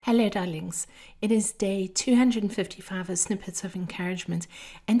Hello darlings, it is day 255 of Snippets of Encouragement,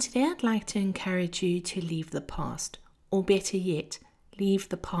 and today I'd like to encourage you to leave the past, or better yet, leave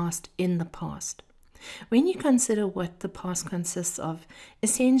the past in the past. When you consider what the past consists of,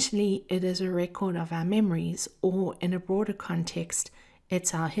 essentially it is a record of our memories, or in a broader context,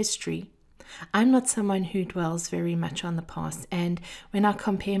 it's our history. I'm not someone who dwells very much on the past, and when I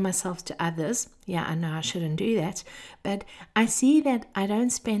compare myself to others, I know I shouldn't do that, but I see that I don't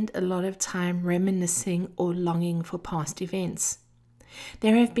spend a lot of time reminiscing or longing for past events.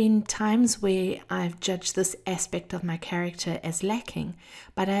 There have been times where I've judged this aspect of my character as lacking,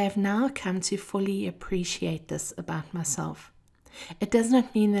 but I have now come to fully appreciate this about myself. It does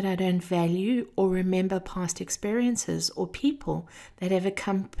not mean that I don't value or remember past experiences or people that have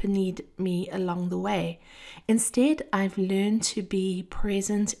accompanied me along the way. Instead, I've learned to be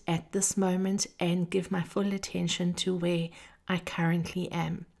present at this moment and give my full attention to where I currently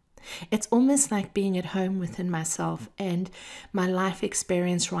am. It's almost like being at home within myself and my life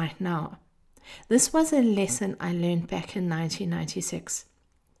experience right now. This was a lesson I learned back in 1996.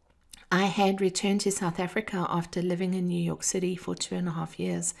 I had returned to South Africa after living in New York City for 2.5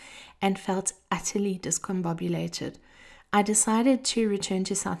 years and felt utterly discombobulated. I decided to return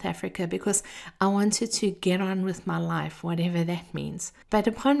to South Africa because I wanted to get on with my life, whatever that means. But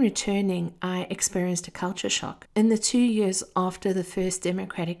upon returning, I experienced a culture shock. In the 2 years after the first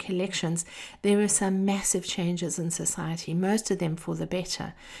democratic elections, there were some massive changes in society, most of them for the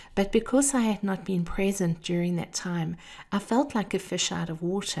better. But because I had not been present during that time, I felt like a fish out of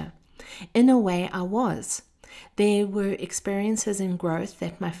water. In a way, I was. There were experiences in growth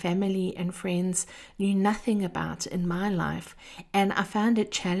that my family and friends knew nothing about in my life, and I found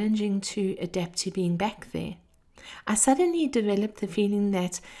it challenging to adapt to being back there. I suddenly developed the feeling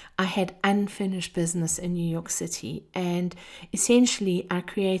that I had unfinished business in New York City, and essentially I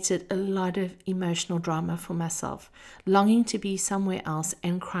created a lot of emotional drama for myself, longing to be somewhere else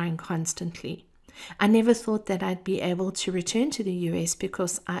and crying constantly. I never thought that I'd be able to return to the US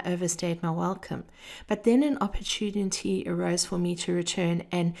because I overstayed my welcome. But then an opportunity arose for me to return,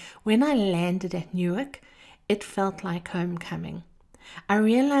 and when I landed at Newark, it felt like homecoming. I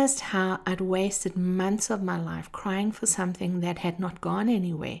realized how I'd wasted months of my life crying for something that had not gone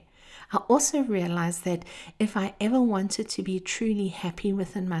anywhere. I also realized that if I ever wanted to be truly happy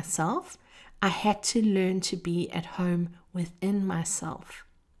within myself, I had to learn to be at home within myself.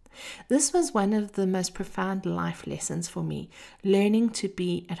 This was one of the most profound life lessons for me, learning to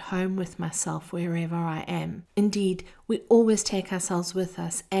be at home with myself wherever I am. Indeed, we always take ourselves with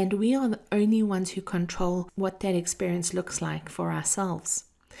us, and we are the only ones who control what that experience looks like for ourselves.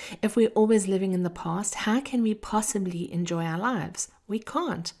 If we're always living in the past, how can we possibly enjoy our lives? We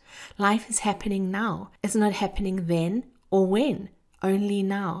can't. Life is happening now. It's not happening then or when, only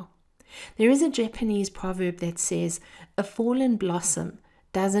now. There is a Japanese proverb that says, "A fallen blossom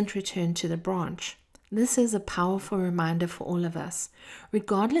doesn't return to the branch." This is a powerful reminder for all of us.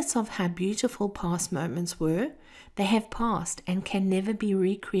 Regardless of how beautiful past moments were, they have passed and can never be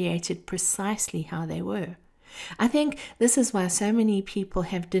recreated precisely how they were. I think this is why so many people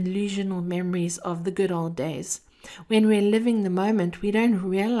have delusional memories of the good old days. When we're living the moment, we don't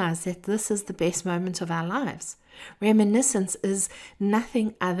realize that this is the best moment of our lives. Reminiscence is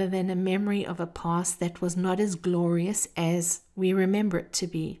nothing other than a memory of a past that was not as glorious as we remember it to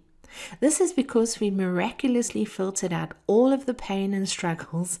be. This is because we miraculously filtered out all of the pain and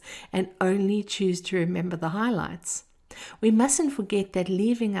struggles and only choose to remember the highlights. We mustn't forget that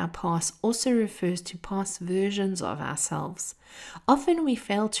leaving our past also refers to past versions of ourselves. Often we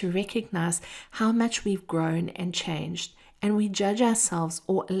fail to recognize how much we've grown and changed, and we judge ourselves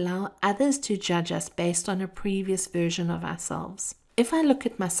or allow others to judge us based on a previous version of ourselves. If I look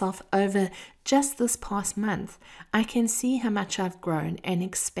at myself over just this past month, I can see how much I've grown and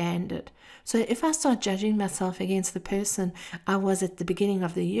expanded. So if I start judging myself against the person I was at the beginning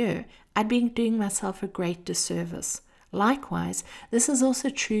of the year, I'd be doing myself a great disservice. Likewise, this is also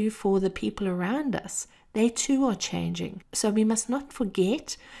true for the people around us. They too are changing. So we must not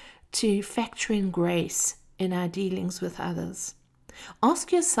forget to factor in grace in our dealings with others.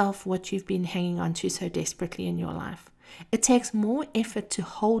 Ask yourself what you've been hanging on to so desperately in your life. It takes more effort to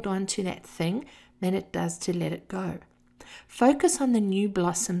hold on to that thing than it does to let it go. Focus on the new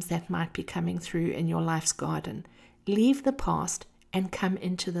blossoms that might be coming through in your life's garden. Leave the past and come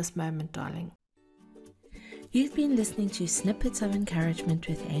into this moment, darling. You've been listening to Snippets of Encouragement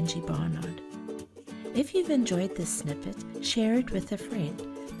with Angie Barnard. If you've enjoyed this snippet, share it with a friend.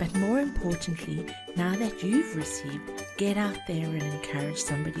 But more importantly, now that you've received, get out there and encourage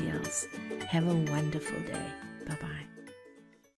somebody else. Have a wonderful day.